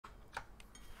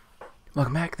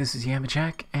Welcome back, this is Yama,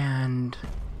 and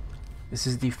this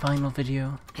is the final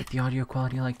video with the audio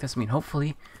quality like this. I mean,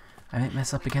 hopefully, I might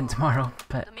mess up again tomorrow,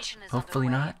 but hopefully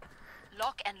not.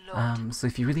 So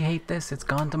if you really hate this, it's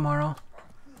gone tomorrow.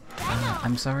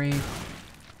 I'm sorry.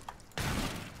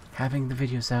 Having the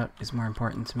videos out is more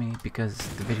important to me because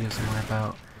the videos are more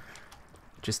about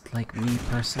just like me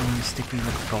personally sticking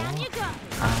with the goal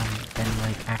than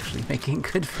like actually making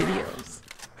good videos.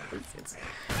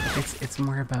 It's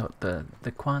more about the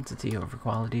quantity over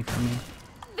quality for me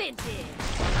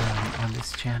on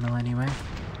this channel anyway.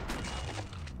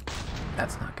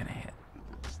 That's not gonna hit.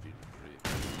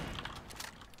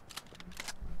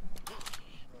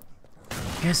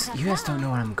 You guys don't know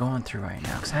what I'm going through right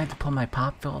now because I had to pull my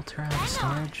pop filter out of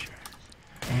storage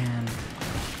and it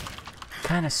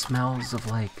kind of smells of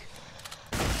like,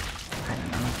 I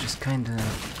don't know, just kind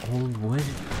of old wood.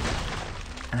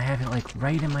 And I have it like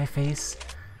right in my face,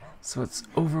 so it's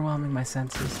overwhelming my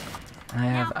senses. And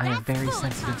I have very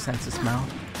sensitive sense of smell,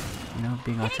 you know,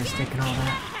 being autistic and all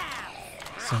that.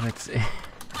 So it's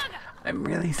I'm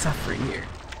really suffering here.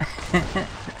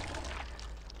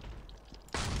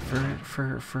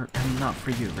 And not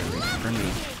for you really, for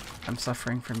me. I'm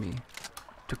suffering for me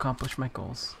to accomplish my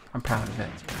goals. I'm proud of it.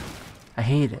 I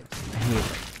hate it,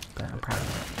 but I'm proud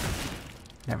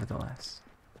of it. Nevertheless.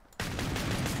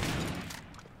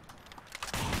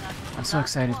 I'm so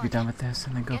excited to be done with this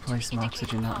and then go play some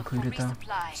Oxygen Not Included though.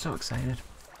 So excited.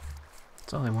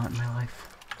 That's all I want in my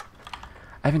life.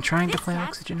 I've been trying to play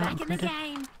Oxygen Not Included.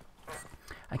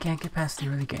 I can't get past the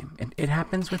early game. It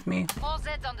happens with me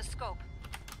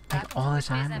like all the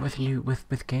time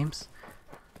with games.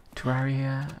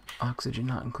 Terraria, Oxygen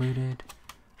Not Included.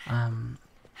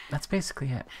 That's basically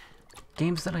it.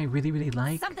 Games that I really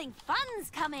like. Something fun's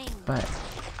coming. But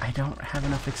I don't have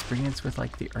enough experience with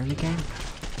like the early game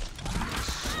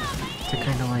to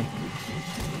kind of like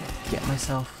get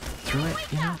myself through it,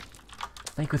 you know?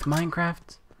 Like with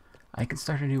Minecraft, I can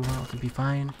start a new world and be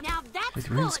fine. With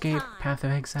RuneScape, Path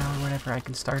of Exile or whatever, I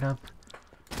can start up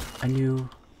a new,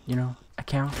 you know,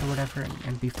 account or whatever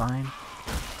and be fine.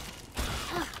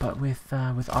 But with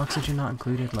Oxygen Not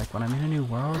Included, like when I'm in a new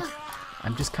world,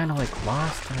 I'm just kind of like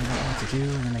lost and I don't know what to do,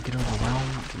 and then I get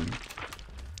overwhelmed and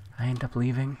I end up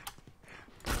leaving.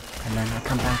 And then I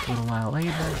come back a little while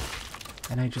later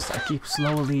and I keep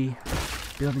slowly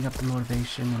building up the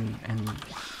motivation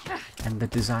and the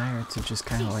desire to just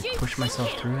kind of like push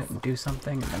myself through it and do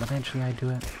something, and then eventually I do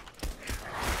it.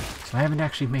 So I haven't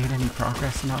actually made any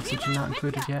progress in Oxygen Not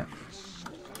Included yet.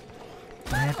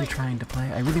 But I have been trying to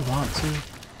play. I really want to.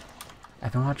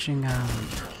 I've been watching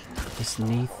this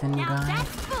Nathan guy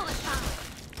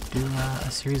do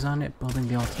a series on it, Building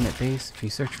the Ultimate Base. If you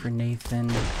search for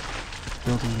Nathan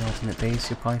Building the Ultimate Base,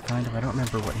 you'll probably find him. I don't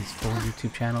remember what his full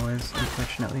YouTube channel is,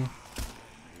 unfortunately.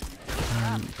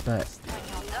 But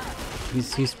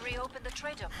he's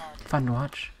fun to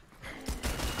watch,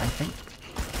 I think.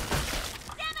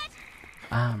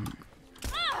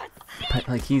 But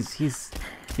like he's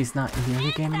not in the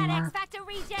early game anymore,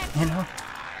 you know?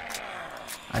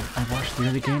 I watched the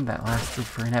early game that lasted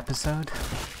for an episode,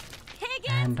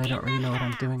 and I don't really know what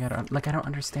I'm doing. I don't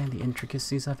understand the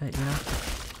intricacies of it, you know?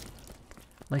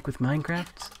 Like with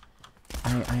Minecraft,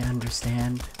 I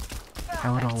understand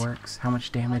how it all works, how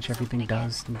much damage everything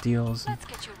does and deals, and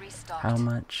how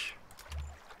much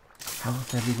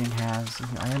health everything has.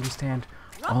 And I understand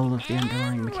all of the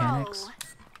underlying mechanics,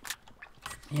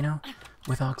 you know?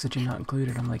 With Oxygen Not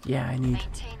Included, I'm like, yeah, I need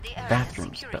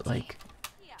bathrooms, but like,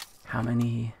 how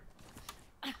many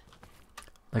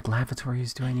like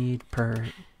lavatories do I need per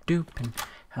dupe, and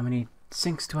how many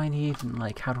sinks do I need, and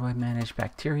like how do I manage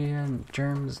bacteria and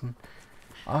germs and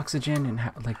oxygen, and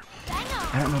how, like,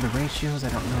 I don't know the ratios, I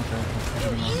don't know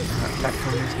everything else.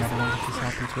 Bacteria is another one that this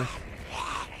happens with.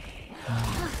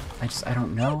 I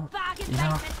don't know, you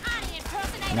know,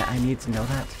 and I need to know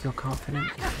that to feel confident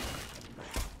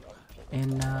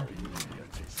in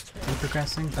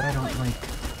progressing, but I don't like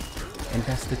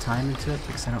invest the time into it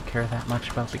because I don't care that much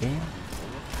about the game.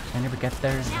 I never get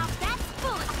there, and, you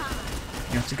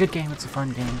know, it's a good game, it's a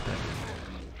fun game, but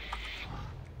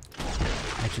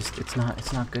it's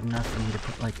not good enough for me to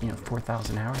put like, you know,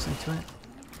 4,000 hours into it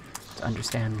to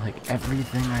understand like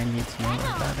everything I need to know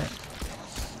about it.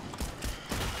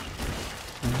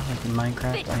 You know, like in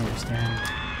Minecraft, I understand.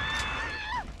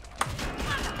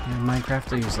 You know, in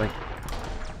Minecraft, I use like,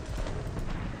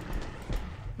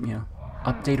 you know,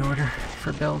 update order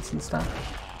for builds and stuff,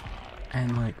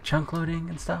 and like chunk loading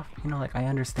and stuff, you know, like I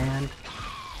understand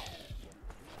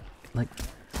like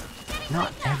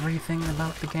not everything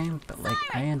about the game, but like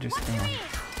I understand,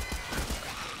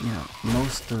 you know,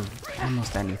 most of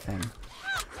almost anything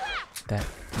that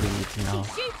lead, you know,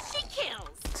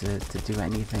 to do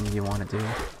anything you want to do.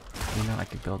 You know, I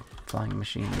could build flying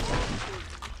machines, I can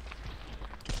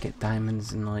get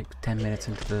diamonds in like 10 minutes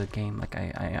into the game, like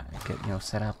I get, you know,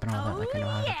 set up and all that, like I know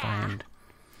how to find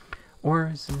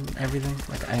ores and everything,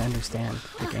 like I understand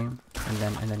the game, and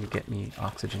then you get me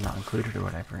oxygen not included or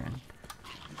whatever, and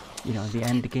you know, in the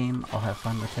end game I'll have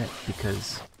fun with it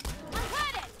because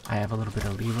I have a little bit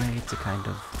of leeway to kind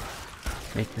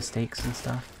of make mistakes and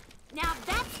stuff. Now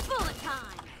that's bullet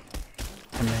time.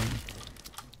 And then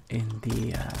in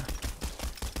the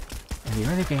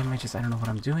early game, I don't know what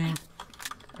I'm doing.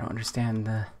 I don't understand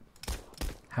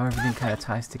how everything kind of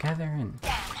ties together and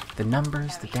the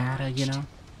numbers, the data, you know.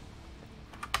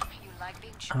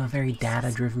 I'm a very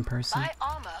data-driven person.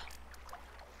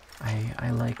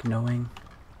 I like knowing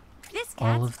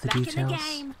all of the details.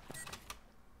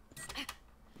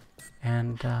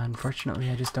 And unfortunately,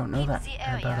 I just don't know that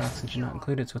about oxygen not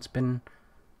included, so it's been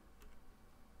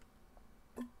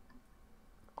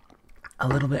a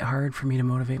little bit hard for me to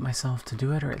motivate myself to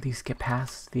do it, or at least get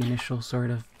past the initial sort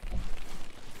of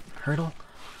hurdle.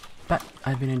 But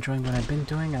I've been enjoying what I've been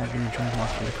doing, and I've been enjoying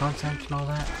watching the content and all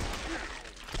that.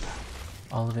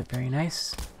 All of it very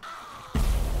nice.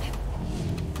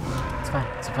 It's fun.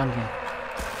 It's a fun game.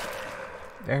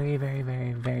 Very, very,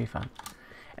 very, very fun.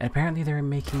 And apparently they're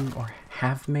making, or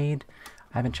have made,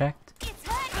 I haven't checked,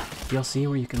 DLC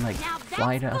where you can like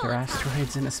fly to other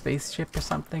asteroids in a spaceship or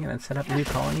something and then set up new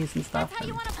colonies and stuff.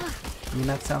 And, I mean,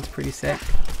 that sounds pretty sick.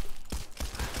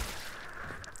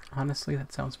 Honestly,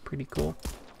 that sounds pretty cool.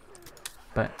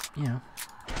 But, you know,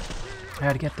 I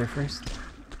gotta get there first.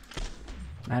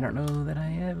 I don't know that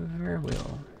I ever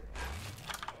will.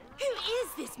 Who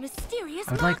is this mysterious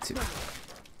I would like to.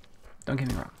 Don't get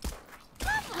me wrong.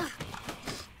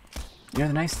 You know,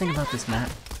 the nice thing about this map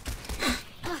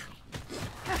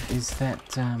is that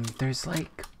there's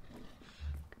like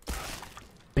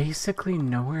basically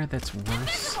nowhere that's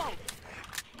worse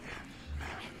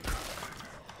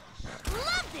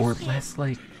or less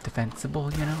like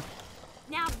defensible, you know?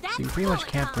 So you can pretty much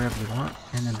camp wherever you want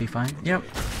and then be fine. Yep.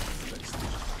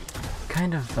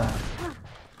 Kind of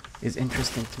is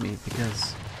interesting to me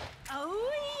because,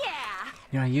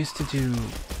 you know, I used to do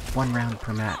 1 round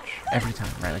per match every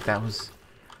time, right? Like that was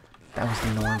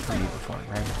the norm for me before,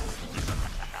 right?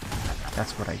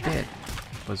 That's what I did,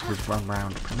 was 1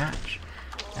 round per match.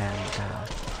 And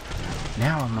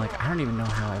now I'm like, I don't even know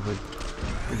how I would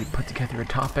really put together a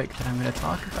topic that I'm going to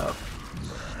talk about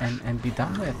and be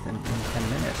done with in 10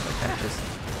 minutes. Like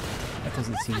that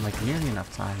doesn't seem like nearly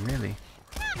enough time, really.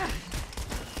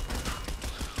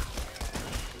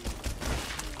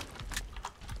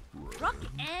 Rock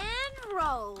and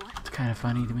roll. It's kind of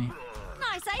funny to me.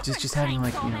 Nice, just having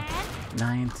like, you know,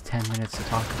 9 to 10 minutes to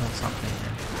talk about something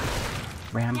or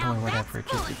ramble or whatever. It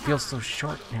feels so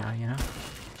short now, you know?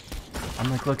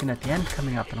 I'm like looking at the end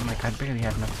coming up and I'm like, I barely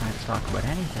have enough time to talk about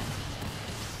anything.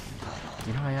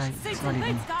 You know, it's not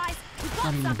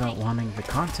even about wanting the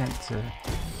content to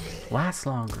last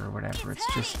longer or whatever.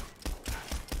 It's just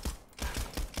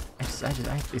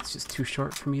it's just too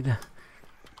short for me to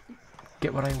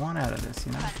get what I want out of this,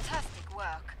 you know?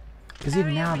 Because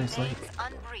even now there's like, I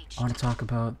want to talk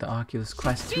about the Oculus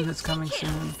Quest 2 that's coming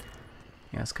soon.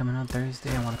 Yeah, it's coming on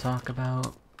Thursday. I want to talk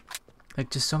about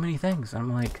like just so many things.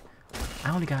 I'm like,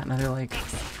 I only got another like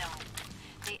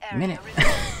minute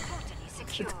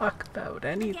to talk about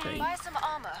anything.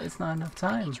 It's not enough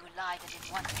time.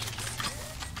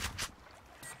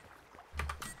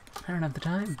 I don't have the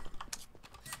time.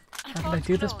 How did I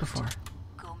do this before?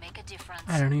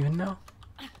 I don't even know.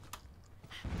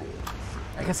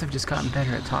 I guess I've just gotten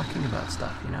better at talking about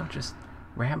stuff, you know, just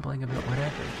rambling about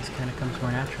whatever. It just kind of comes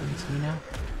more naturally to me now.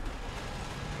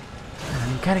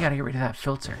 You kind of got to get rid of that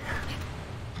filter.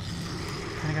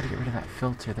 Kind of got to get rid of that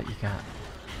filter that you got.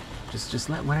 Just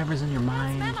let whatever's in your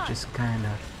mind just kind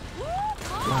of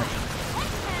flood.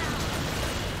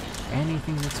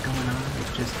 Anything that's going on,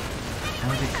 it just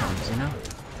how it comes, you know?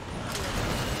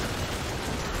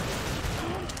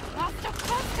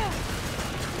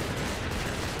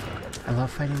 I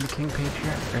love fighting the King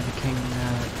Patriot, or the King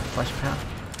Flesh Pound,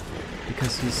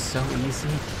 because he's so easy,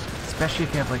 especially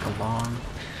if you have like a long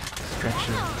stretch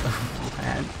of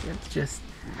land. It's just,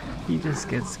 he just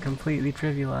gets completely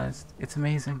trivialized. It's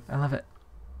amazing. I love it.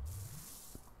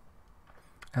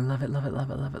 I love it, love it,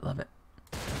 love it, love it, love it.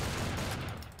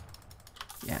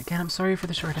 Yeah, again, I'm sorry for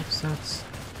the short episodes,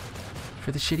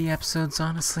 for the shitty episodes,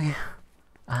 honestly.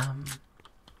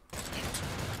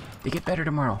 They get better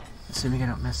tomorrow, assuming I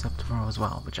don't mess up tomorrow as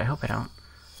well, which I hope I don't.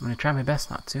 I'm going to try my best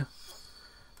not to.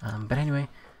 But anyway,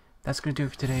 that's going to do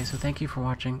it for today, so thank you for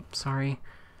watching. Sorry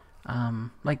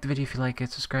Like the video if you like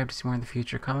it, subscribe to see more in the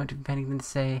future, comment if you have anything to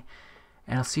say,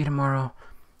 and I'll see you tomorrow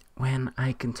when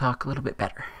I can talk a little bit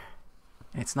better.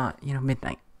 It's not,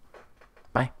 midnight.